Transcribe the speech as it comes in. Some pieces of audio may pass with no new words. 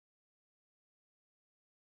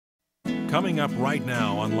Coming up right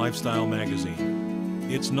now on Lifestyle Magazine.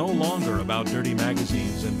 It's no longer about dirty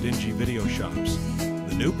magazines and dingy video shops.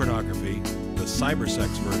 The new pornography, the cybersex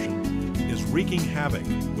version, is wreaking havoc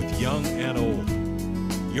with young and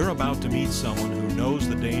old. You're about to meet someone who knows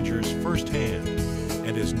the dangers firsthand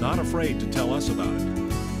and is not afraid to tell us about it.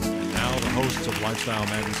 And now the hosts of Lifestyle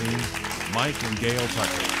Magazine, Mike and Gail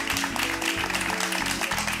Tucker.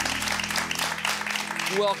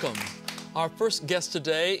 Welcome. Our first guest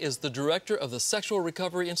today is the director of the Sexual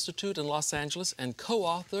Recovery Institute in Los Angeles and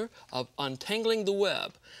co-author of Untangling the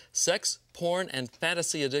Web, Sex, Porn, and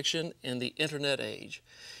Fantasy Addiction in the Internet Age.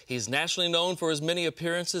 He's nationally known for his many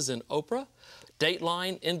appearances in Oprah,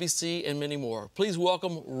 Dateline, NBC, and many more. Please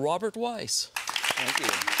welcome Robert Weiss. Thank you.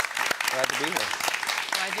 Glad to be here.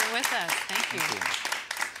 Glad you're with us. Thank you.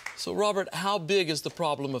 So, Robert, how big is the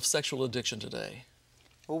problem of sexual addiction today?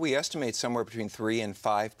 Well, we estimate somewhere between 3 and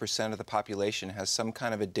 5% of the population has some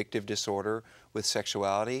kind of addictive disorder with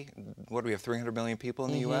sexuality. What do we have, 300 million people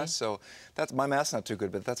in the U.S.? So that's, my math's not too good,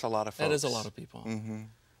 but that's a lot of folks. That is a lot of people.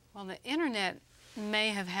 Well, the internet may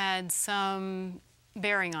have had some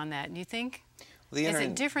bearing on that, do you think? Well, is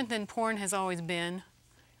it different than porn has always been?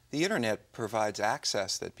 The internet provides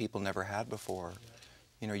access that people never had before.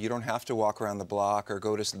 You know, you don't have to walk around the block or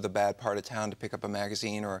go to the bad part of town to pick up a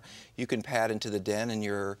magazine, or you can pad into the den in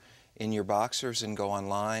your boxers and go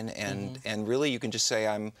online, and really you can just say,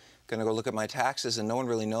 I'm going to go look at my taxes, and no one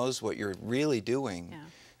really knows what you're really doing. Yeah.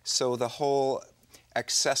 So the whole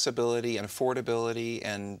accessibility and affordability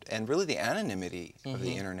and really the anonymity of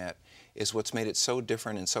the internet is what's made it so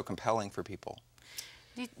different and so compelling for people.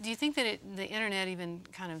 Do you think that the internet even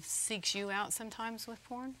kind of seeks you out sometimes with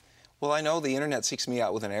porn? Well, I know the internet seeks me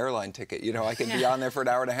out with an airline ticket. You know, I can be on there for an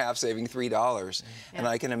hour and a half saving $3. And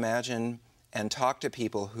I can imagine and talk to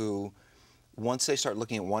people who, once they start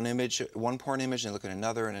looking at one image, one porn image, and look at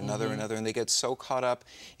another and another and another, and they get so caught up.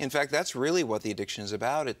 In fact, that's really what the addiction is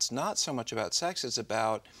about. It's not so much about sex, it's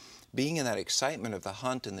about being in that excitement of the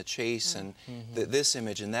hunt and the chase and this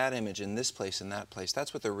image and that image and this place and that place.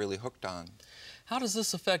 That's what they're really hooked on. How does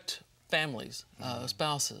this affect families,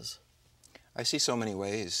 spouses? I see so many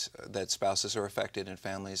ways that spouses are affected in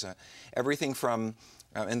families. Everything from,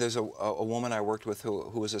 and there's a woman I worked with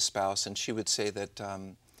who was a spouse, and she would say that,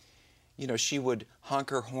 you know, she would honk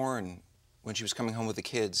her horn when she was coming home with the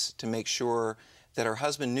kids to make sure that her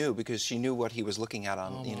husband knew, because she knew what he was looking at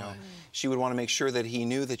on, you know. She would want to make sure that he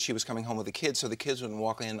knew that she was coming home with the kids, so the kids wouldn't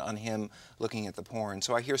walk in on him looking at the porn.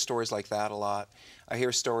 So I hear stories like that a lot. I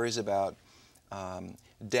hear stories about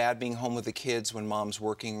dad being home with the kids when mom's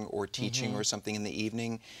working or teaching or something in the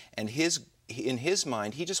evening, and in his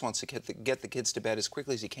mind, he just wants to get the kids to bed as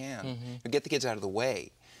quickly as he can, get the kids out of the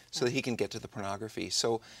way so that he can get to the pornography.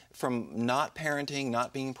 So from not parenting,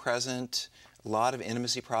 not being present, a lot of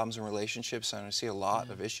intimacy problems in relationships, and I see a lot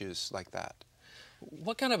of issues like that.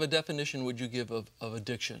 What kind of a definition would you give of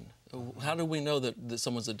addiction? How do we know that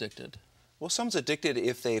someone's addicted? Well, someone's addicted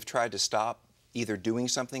if they've tried to stop either doing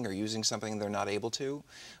something or using something they're not able to.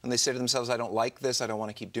 And they say to themselves, I don't like this, I don't want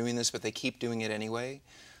to keep doing this, but they keep doing it anyway.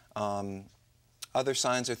 Other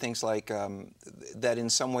signs are things like that in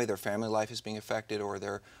some way their family life is being affected or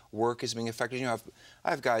their work is being affected. You know,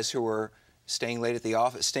 I have guys who are staying late at the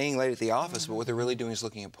office, but what they're really doing is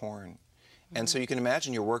looking at porn. And so you can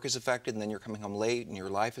imagine your work is affected, and then you're coming home late, and your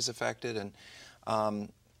life is affected. And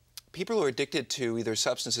people who are addicted to either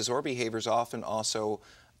substances or behaviors often also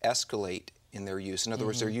escalate in their use. In other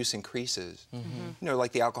words, their use increases. You know,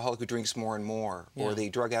 like the alcoholic who drinks more and more, or the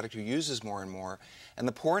drug addict who uses more and more. And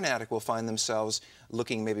the porn addict will find themselves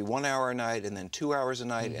looking maybe 1 hour a night, and then 2 hours a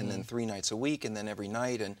night, and then 3 nights a week, and then every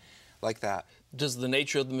night, and like that. Does the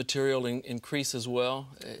nature of the material increase as well,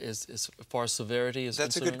 as far as severity is concerned?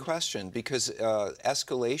 That's a good question, because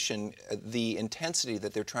escalation, the intensity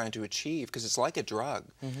that they're trying to achieve, because it's like a drug,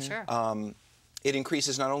 it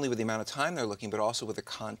increases not only with the amount of time they're looking, but also with the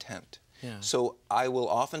content. So I will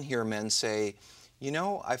often hear men say, you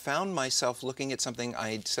know, I found myself looking at something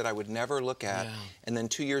I said I would never look at, and then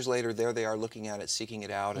 2 years later, there they are looking at it, seeking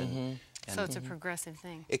it out. And so it's a progressive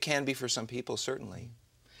thing. It can be for some people, certainly.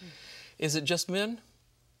 Is it just men,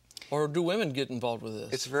 or do women get involved with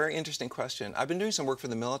this? It's a very interesting question. I've been doing some work for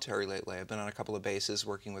the military lately. I've been on a couple of bases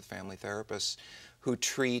working with family therapists who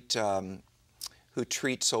treat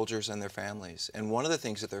soldiers and their families. And one of the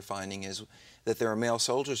things that they're finding is that there are male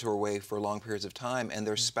soldiers who are away for long periods of time, and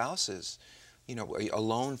their spouses, you know,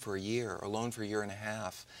 alone for a year, alone for a year and a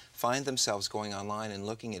half, find themselves going online and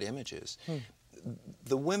looking at images.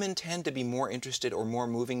 The women tend to be more interested or more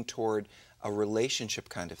moving toward a relationship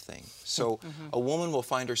kind of thing. So a woman will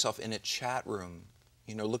find herself in a chat room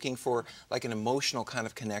you know, looking for like an emotional kind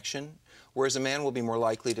of connection, whereas a man will be more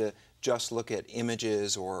likely to just look at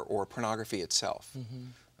images or pornography itself.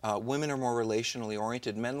 Women are more relationally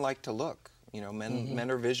oriented. Men like to look, you know,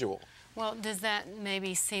 men are visual. Well, does that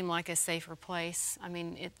maybe seem like a safer place? I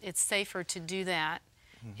mean, it's safer to do that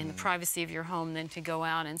in the privacy of your home than to go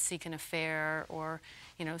out and seek an affair or,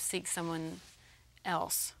 you know, seek someone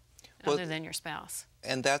else other than your spouse.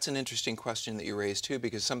 And that's an interesting question that you raised too,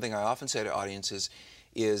 because something I often say to audiences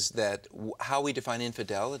is that how we define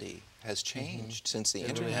infidelity has changed since the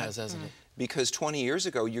internet. It really has, hasn't it? Because 20 years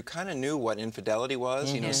ago, you kind of knew what infidelity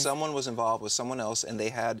was. You know, someone was involved with someone else, and they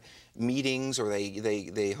had meetings or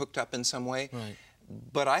they hooked up in some way. Right.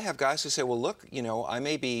 But I have guys who say, well, look, you know, I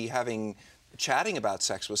may be chatting about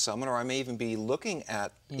sex with someone, or I may even be looking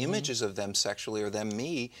at images of them sexually or them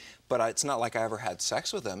me, but it's not like I ever had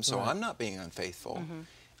sex with them, so I'm not being unfaithful.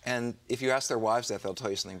 And if you ask their wives that, they'll tell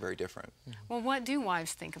you something very different. Well, what do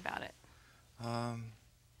wives think about it?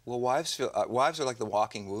 Well, wives are like the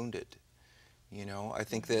walking wounded. You know, I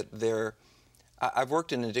think that I've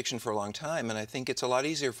worked in addiction for a long time, and I think it's a lot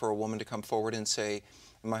easier for a woman to come forward and say,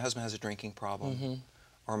 my husband has a drinking problem,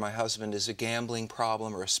 or my husband is a gambling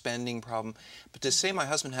problem or a spending problem. But to say my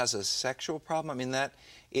husband has a sexual problem, I mean, that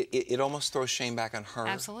it almost throws shame back on her.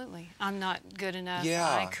 Absolutely. I'm not good enough. Yeah.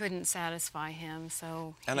 I couldn't satisfy him,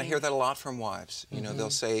 so... And I hear that a lot from wives. You know, they'll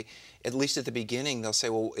say, at least at the beginning, they'll say,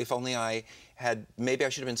 well, if only maybe I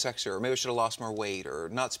should have been sexier, or maybe I should have lost more weight, or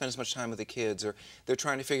not spent as much time with the kids, or they're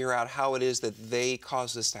trying to figure out how it is that they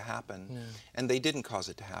caused this to happen, and they didn't cause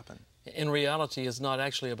it to happen. In reality, it's not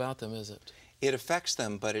actually about them, is it? It affects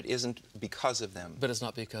them, but it isn't because of them. But it's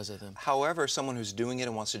not because of them. However, someone who's doing it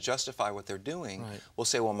and wants to justify what they're doing will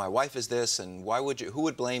say, well, my wife is this, and who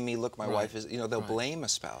would blame me? Look, my wife is, you know, they'll blame a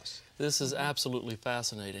spouse. This is absolutely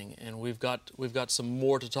fascinating, and we've got some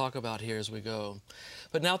more to talk about here as we go.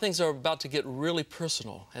 But now things are about to get really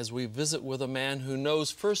personal as we visit with a man who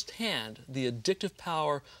knows firsthand the addictive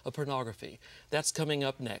power of pornography. That's coming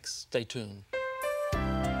up next. Stay tuned.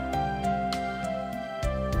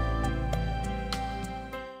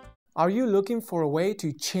 Are you looking for a way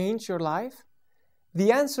to change your life?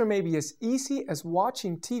 The answer may be as easy as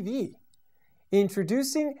watching TV.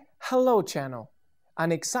 Introducing Hello Channel,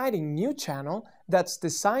 an exciting new channel that's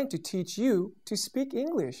designed to teach you to speak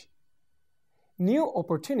English. New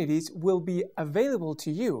opportunities will be available to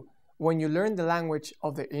you when you learn the language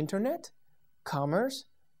of the internet, commerce,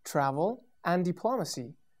 travel, and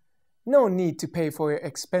diplomacy. No need to pay for your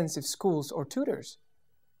expensive schools or tutors.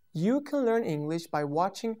 You can learn English by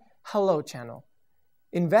watching Hello Channel.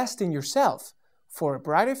 Invest in yourself. For a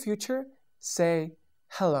brighter future, say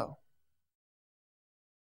hello.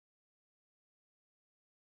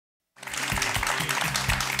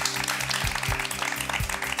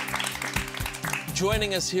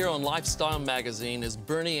 Joining us here on Lifestyle Magazine is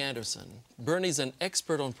Bernie Anderson. Bernie's an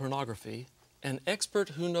expert on pornography, an expert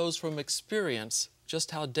who knows from experience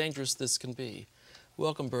just how dangerous this can be.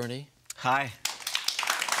 Welcome, Bernie. Hi.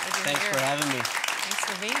 Thanks for having me. Thanks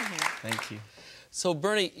for being here. Thank you. So,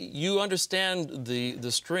 Bernie, you understand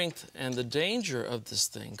the strength and the danger of this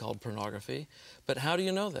thing called pornography, but how do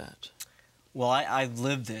you know that? Well, I've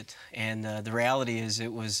lived it, and the reality is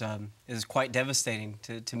it was quite devastating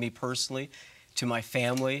to me personally, to my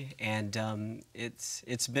family, and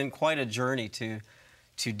it's been quite a journey to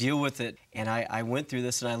deal with it. And I went through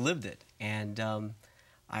this and I lived it, and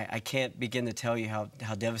I can't begin to tell you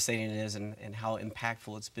how devastating it is and how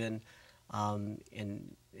impactful it's been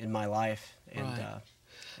in my life. And right.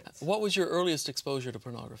 What was your earliest exposure to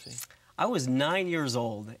pornography? I was 9 years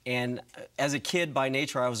old, and as a kid by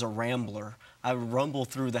nature I was a rambler. I would rumble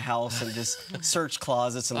through the house and just search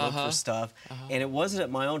closets and look for stuff. And it wasn't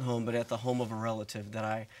at my own home, but at the home of a relative that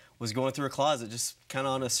I was going through a closet, just kind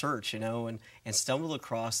of on a search, you know, and stumbled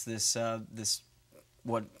across this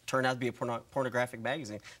what turned out to be a pornographic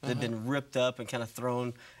magazine that had been ripped up and kind of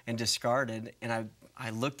thrown and discarded. And I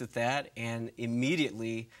looked at that, and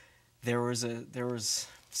immediately there was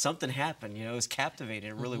something happened. You know, it was captivating.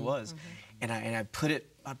 It really was. And I put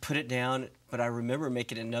it down. But I remember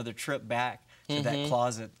making another trip back to that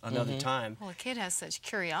closet another time. Well, a kid has such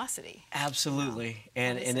curiosity. Absolutely. Wow.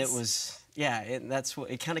 And it was, yeah. That's what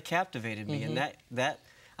it kind of captivated me. And that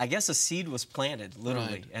I guess a seed was planted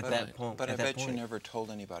literally at that point. But I bet you never told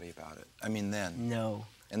anybody about it. I mean, then. No.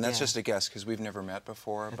 And that's just a guess because we've never met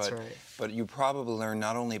before. That's but right. But you probably learned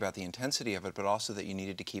not only about the intensity of it, but also that you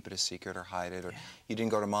needed to keep it a secret or hide it, or you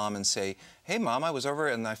didn't go to mom and say, "Hey, mom, I was over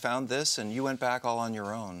and I found this," and you went back all on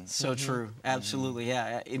your own. So true. Absolutely.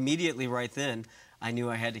 Yeah. Immediately, right then, I knew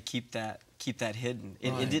I had to keep that hidden.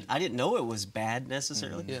 I didn't know it was bad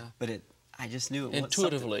necessarily. But I just knew it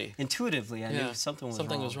intuitively. Intuitively, I knew something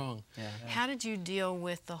was wrong. Yeah. How did you deal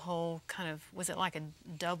with the whole kind of, was it like a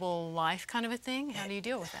double life kind of a thing? How do you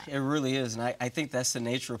deal with that? It really is, and I think that's the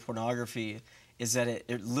nature of pornography, is that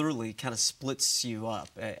it literally kind of splits you up.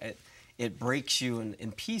 It breaks you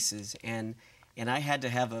in pieces, and I had to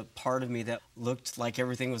have a part of me that looked like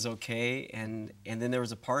everything was okay, and then there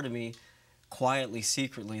was a part of me quietly,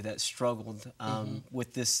 secretly, that struggled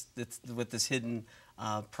with this hidden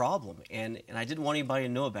problem, and I didn't want anybody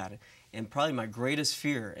to know about it. And probably my greatest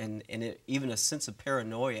fear, and even a sense of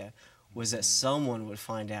paranoia, was that someone would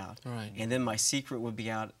find out, and then my secret would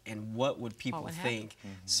be out, and what would people think?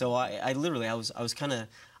 So I literally,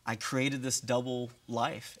 I created this double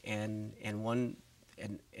life, and at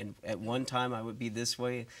one time I would be this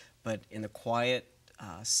way, but in the quiet,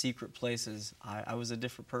 secret places, I was a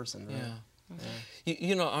different person. Right? Yeah. Yeah.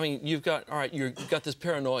 You know, I mean, you've got this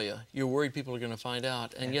paranoia. You're worried people are going to find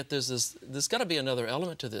out, and yet there's got to be another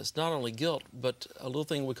element to this. Not only guilt, but a little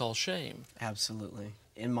thing we call shame. Absolutely.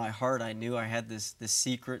 In my heart, I knew I had this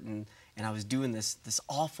secret, and I was doing this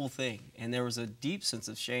awful thing, and there was a deep sense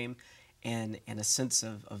of shame, and a sense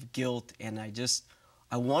of guilt, and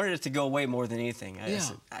I wanted it to go away more than anything.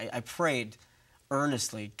 I prayed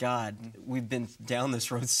earnestly, God, we've been down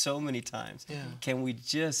this road so many times. Yeah. Can we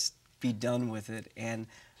just be done with it? And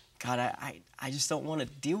God, I just don't want to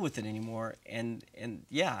deal with it anymore. And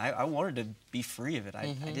yeah, I wanted to be free of it.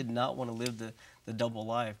 I did not want to live the double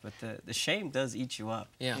life, but the shame does eat you up.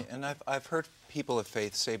 Yeah. And I've heard people of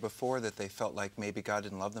faith say before that they felt like maybe God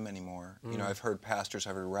didn't love them anymore. You know, I've heard pastors,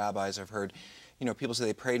 I've heard rabbis, I've heard, you know, people say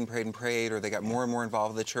they prayed and prayed and prayed, or they got more and more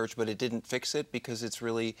involved with the church, but it didn't fix it, because it's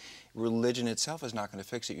really, religion itself is not going to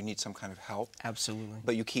fix it. You need some kind of help. Absolutely.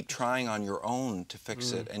 But you keep trying on your own to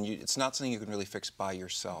fix it, and it's not something you can really fix by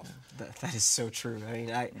yourself. That is so true. I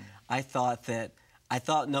mean, I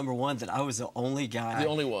thought, number one, that I was the only guy. The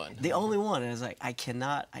only one. The only one. And I was like, I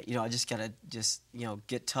cannot, you know, I just got to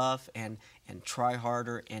get tough and try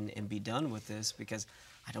harder and be done with this, because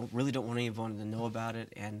I really don't want anyone to know about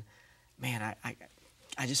it. And man,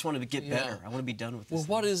 I just want to get better. I want to be done with this.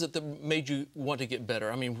 Well, what is it that made you want to get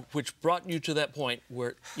better? I mean, which brought you to that point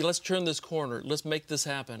where, let's turn this corner, let's make this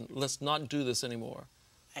happen, let's not do this anymore?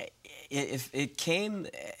 It came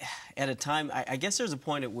at a time, I guess there's a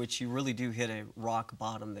point at which you really do hit a rock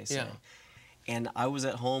bottom, they say. Yeah. And I was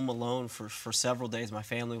at home alone for several days. My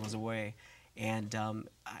family was away. And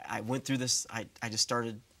I went through this, I just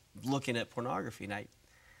started looking at pornography,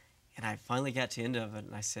 and I finally got to the end of it,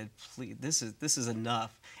 and I said, please, this is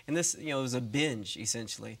enough. And this, you know, it was a binge,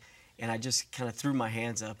 essentially. And I just kind of threw my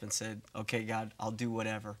hands up and said, okay, God, I'll do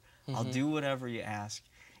whatever. I'll do whatever you ask.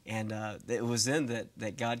 And it was then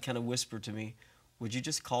that God kind of whispered to me, would you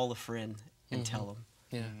just call a friend and tell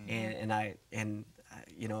him? Yeah. And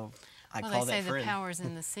you know, I called that friend. Well, they say the power's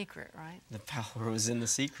in the secret, right? The power was in the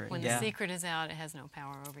secret. When the secret is out, it has no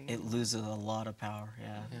power over you. It loses a lot of power,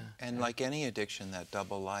 And like any addiction, that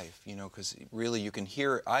double life, you know, because really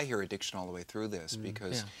I hear addiction all the way through this,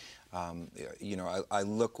 because you know, I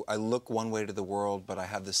look one way to the world, but I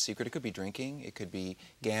have this secret. It could be drinking, it could be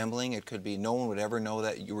gambling, it could be no one would ever know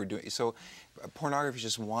that you were doing. So pornography is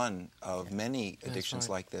just one of many addictions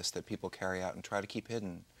like this that people carry out and try to keep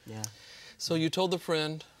hidden. Yeah. So you told the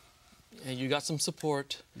friend, and you got some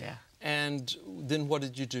support. Yeah. And then what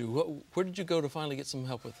did you do? Where did you go to finally get some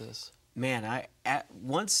help with this? Man,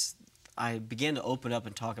 once I began to open up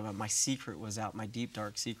and talk about my secret was out, my deep,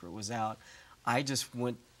 dark secret was out, I just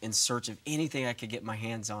went in search of anything I could get my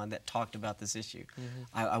hands on that talked about this issue.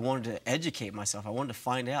 I wanted to educate myself. I wanted to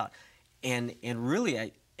find out. And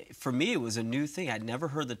really, for me, it was a new thing. I'd never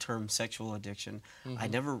heard the term sexual addiction. I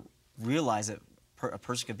never realized that a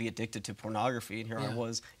person could be addicted to pornography, and here I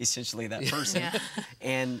was, essentially that person.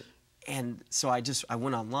 And so I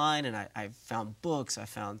went online, and I found books, I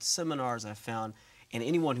found seminars, and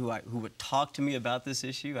anyone who would talk to me about this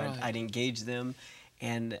issue, I'd engage them.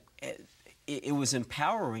 And it was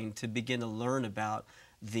empowering to begin to learn about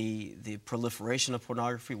the proliferation of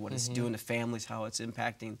pornography, what it's doing to families, how it's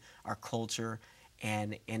impacting our culture,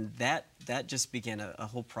 and that just began a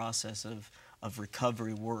whole process of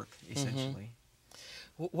recovery work, essentially.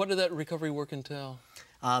 What did that recovery work entail?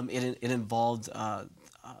 It involved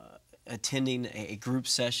attending a group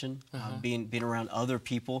session, being around other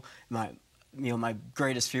people. My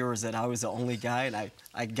greatest fear was that I was the only guy, and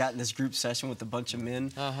I got in this group session with a bunch of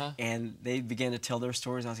men, and they began to tell their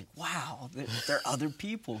stories. And I was like, wow, there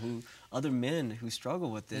are other men who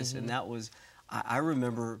struggle with this, and that was, I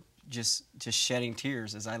remember just shedding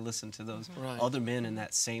tears as I listened to those other men in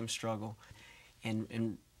that same struggle,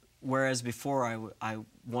 and whereas before I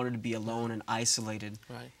wanted to be alone and isolated,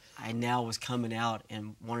 I now was coming out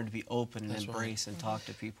and wanted to be open and embrace and talk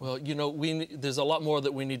to people. Well, you know, there's a lot more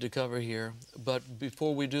that we need to cover here, but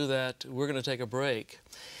before we do that, we're going to take a break.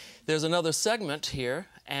 There's another segment here,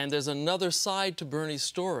 and there's another side to Bernie's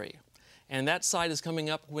story, and that side is coming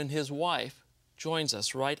up when his wife joins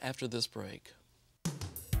us right after this break.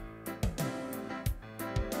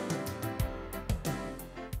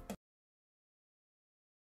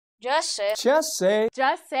 Just say. Just say.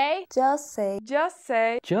 Just say. Just say. Just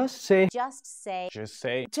say. Just say. Just say. Just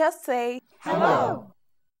say. Just say. Hello.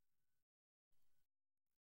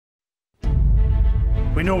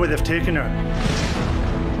 We know where they've taken her.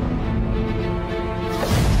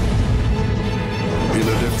 In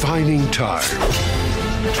a defining time,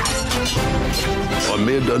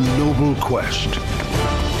 amid a noble quest,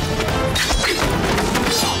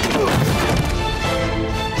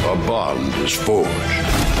 a bond is forged.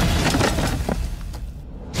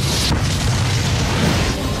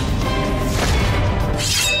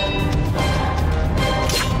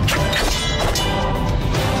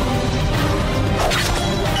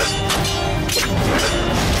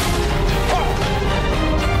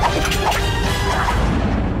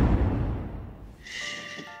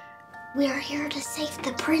 We are here to save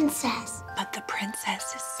the princess. But the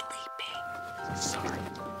princess is sleeping. Sorry.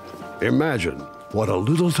 Imagine what a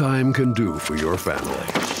little time can do for your family.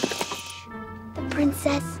 The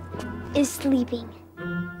princess is sleeping.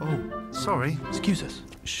 Oh, sorry. Excuse us.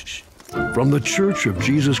 Shh. From the Church of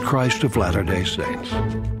Jesus Christ of Latter-day Saints.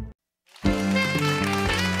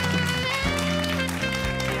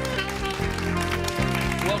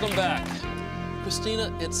 Welcome back.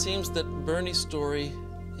 Christina, it seems that Bernie's story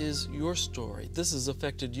is your story. This has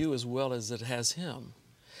affected you as well as it has him.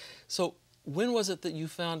 So when was it that you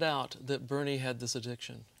found out that Bernie had this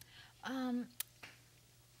addiction?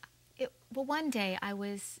 Well, one day I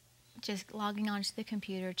was just logging onto the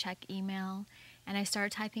computer, check email, and I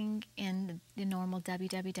started typing in the normal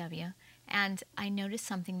www, and I noticed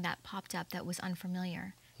something that popped up that was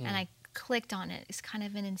unfamiliar, and I clicked on it. It's kind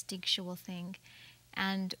of an instinctual thing,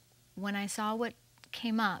 and when I saw what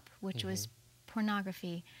came up, which was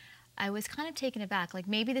pornography, I was kind of taken aback, like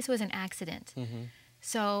maybe this was an accident.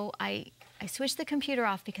 So I switched the computer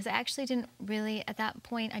off because I actually didn't really, at that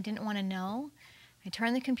point, I didn't want to know. I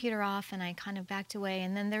turned the computer off and I kind of backed away,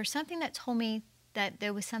 and then there was something that told me that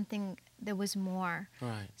there was something, there was more.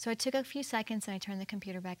 Right. So I took a few seconds and I turned the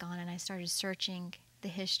computer back on and I started searching the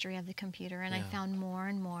history of the computer, and I found more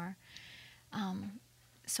and more.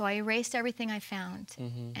 So I erased everything I found,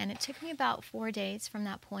 and it took me about 4 days from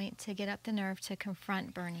that point to get up the nerve to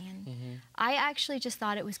confront Bernie. And I actually just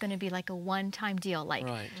thought it was going to be like a one-time deal, like,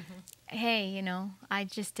 hey, you know, I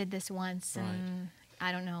just did this once, and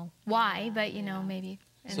I don't know why, but, you know, maybe.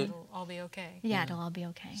 And so it'll all be okay. Yeah, it'll all be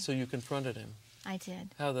okay. So you confronted him. I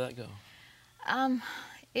did. How did that go?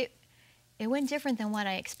 It went different than what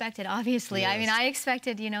I expected, obviously. I mean, I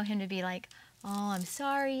expected, you know, him to be like, oh, I'm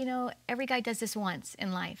sorry, you know, every guy does this once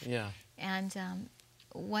in life. Yeah. And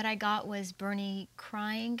what I got was Bernie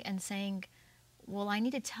crying and saying, well, I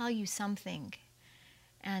need to tell you something.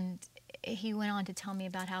 And he went on to tell me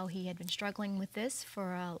about how he had been struggling with this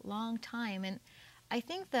for a long time. And I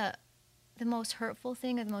think the most hurtful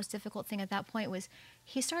thing or the most difficult thing at that point was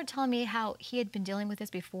he started telling me how he had been dealing with this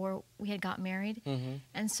before we had got married.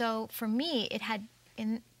 And so for me, it had,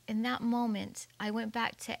 in that moment, I went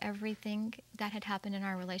back to everything that had happened in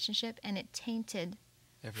our relationship, and it tainted,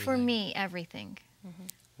 for me, everything.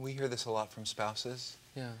 We hear this a lot from spouses.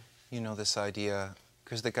 Yeah. You know, this idea,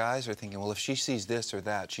 because the guys are thinking, well, if she sees this or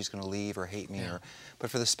that, she's going to leave or hate me. But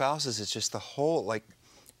for the spouses, it's just the whole, like,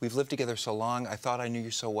 we've lived together so long, I thought I knew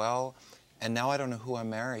you so well, and now I don't know who I'm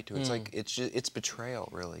married to. It's like, it's betrayal,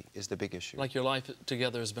 really, is the big issue. Like your life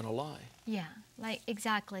together has been a lie. Yeah, like,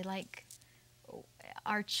 exactly. Like,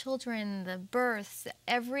 our children, the births,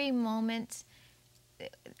 every moment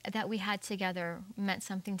that we had together meant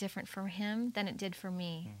something different for him than it did for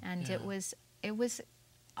me. And it was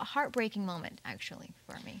a heartbreaking moment, actually,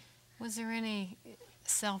 for me. Was there any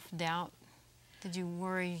self-doubt? Did you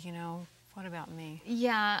worry, you know, what about me?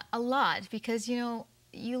 Yeah, a lot, because, you know,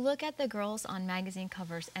 you look at the girls on magazine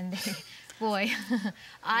covers and they, boy,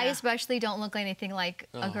 I especially don't look anything like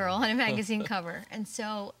a girl on a magazine cover. And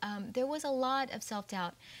so there was a lot of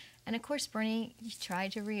self-doubt. And of course, Bernie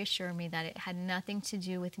tried to reassure me that it had nothing to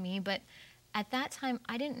do with me. But at that time,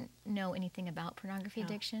 I didn't know anything about pornography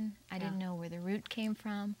addiction. I didn't know where the root came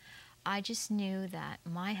from. I just knew that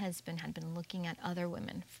my husband had been looking at other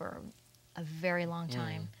women for a very long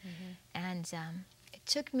time. And it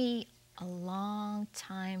took me a long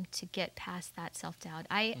time to get past that self-doubt.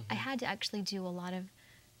 I had to actually do a lot of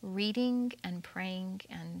reading and praying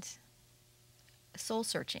and soul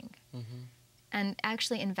searching, and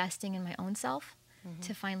actually investing in my own self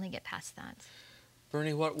to finally get past that.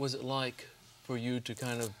 Bernie, what was it like for you to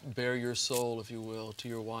kind of bare your soul, if you will, to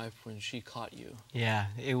your wife when she caught you? Yeah,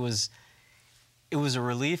 it was a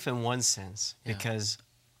relief in one sense, because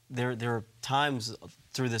there are times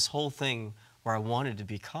through this whole thing where I wanted to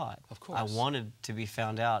be caught. Of course. I wanted to be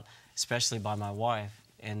found out, especially by my wife.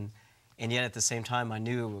 And yet at the same time, I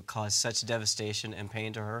knew it would cause such devastation and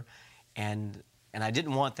pain to her. And I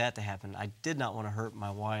didn't want that to happen. I did not want to hurt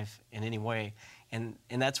my wife in any way. And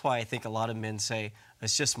that's why I think a lot of men say,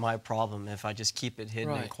 it's just my problem. If I just keep it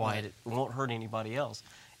hidden and quiet, it won't hurt anybody else.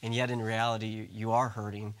 And yet in reality, you are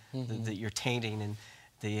hurting, that you're tainting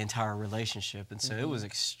the entire relationship. And so it was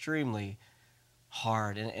extremely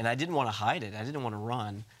hard. And I didn't want to hide it. I didn't want to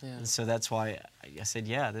run. And so that's why I said,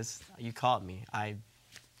 yeah, you caught me. I've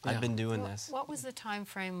been doing this. What was the time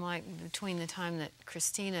frame like between the time that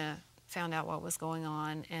Christina found out what was going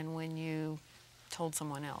on and when you told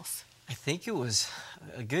someone else? I think it was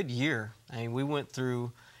a good year. I mean, we went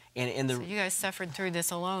through, so you guys suffered through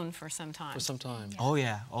this alone for some time. For some time.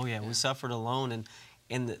 Yeah. Oh yeah. We suffered alone,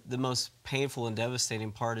 and the most painful and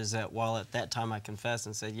devastating part is that while at that time I confessed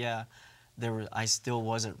and said, yeah, I still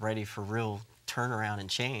wasn't ready for real turnaround and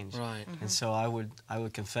change. Right. And so I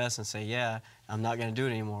would confess and say, yeah, I'm not going to do it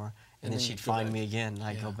anymore, and then she'd find me again, and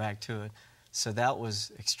I'd go back to it. So that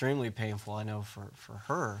was extremely painful, I know, for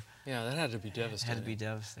her. Yeah, that had to be devastating. It had to be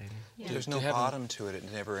devastating. Yeah. There's no bottom to it.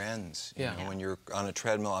 It never ends. You know, when you're on a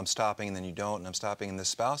treadmill, I'm stopping, and then you don't, and I'm stopping, and the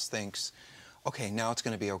spouse thinks, okay, now it's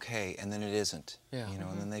going to be okay, and then it isn't. Yeah. You know,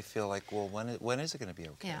 and then they feel like, well, when is it going to be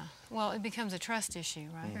okay? Yeah. Well, it becomes a trust issue,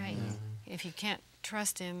 right? Right. If you can't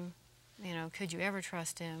trust him, you know, could you ever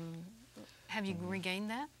trust him? Have you regained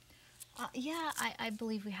that? Yeah, I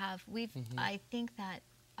believe we have. I think that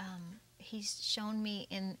he's shown me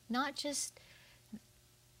in not just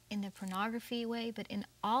in the pornography way, but in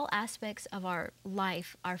all aspects of our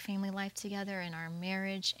life, our family life together and our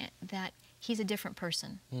marriage, that he's a different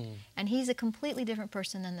person. And he's a completely different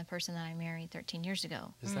person than the person that I married 13 years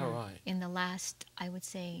ago. Is that right? In the last, I would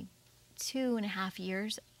say, 2.5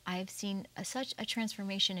 years, I've seen such a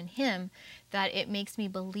transformation in him that it makes me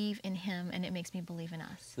believe in him and it makes me believe in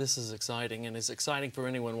us. This is exciting, and it's exciting for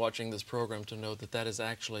anyone watching this program to know that that is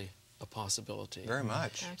actually a possibility. Very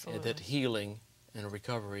much. Absolutely. That healing and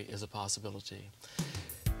recovery is a possibility.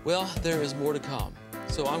 Well, there is more to come.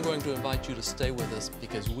 So I'm going to invite you to stay with us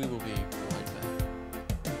because we will be right back.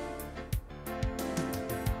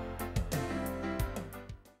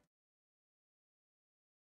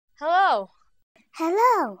 Hello.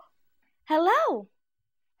 Hello. Hello.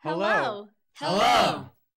 Hello. Hello.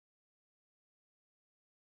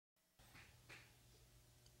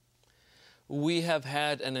 We have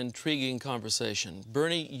had an intriguing conversation.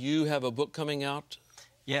 Bernie, you have a book coming out?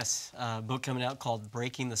 Yes, a book coming out called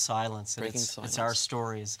Breaking the Silence. And it's our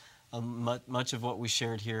stories. Much of what we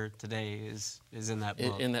shared here today is in that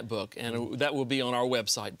book. In that book, and that will be on our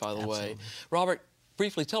website, by the way. Robert,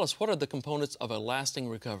 briefly tell us, what are the components of a lasting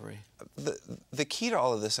recovery? The key to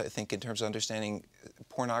all of this, I think, in terms of understanding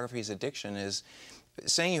pornography's addiction is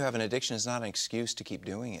saying you have an addiction is not an excuse to keep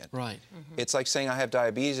doing it. Right. It's like saying I have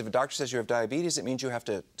diabetes. If a doctor says you have diabetes, it means you have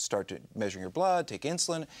to start to measure your blood, take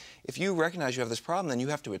insulin. If you recognize you have this problem, then you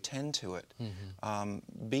have to attend to it.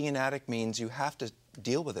 Being an addict means you have to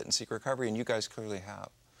deal with it and seek recovery, and you guys clearly have.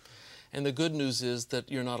 And the good news is that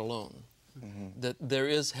you're not alone. That there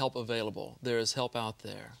is help available. There is help out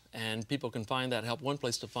there, and people can find that help. One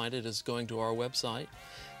place to find it is going to our website,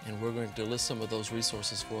 and we're going to list some of those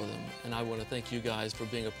resources for them. And I want to thank you guys for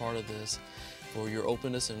being a part of this, for your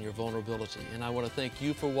openness and your vulnerability. And I want to thank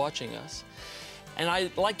you for watching us. And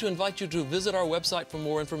I'd like to invite you to visit our website for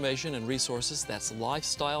more information and resources. That's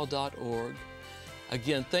lifestyle.org.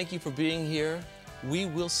 Again, thank you for being here. We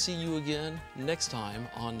will see you again next time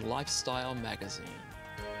on Lifestyle Magazine.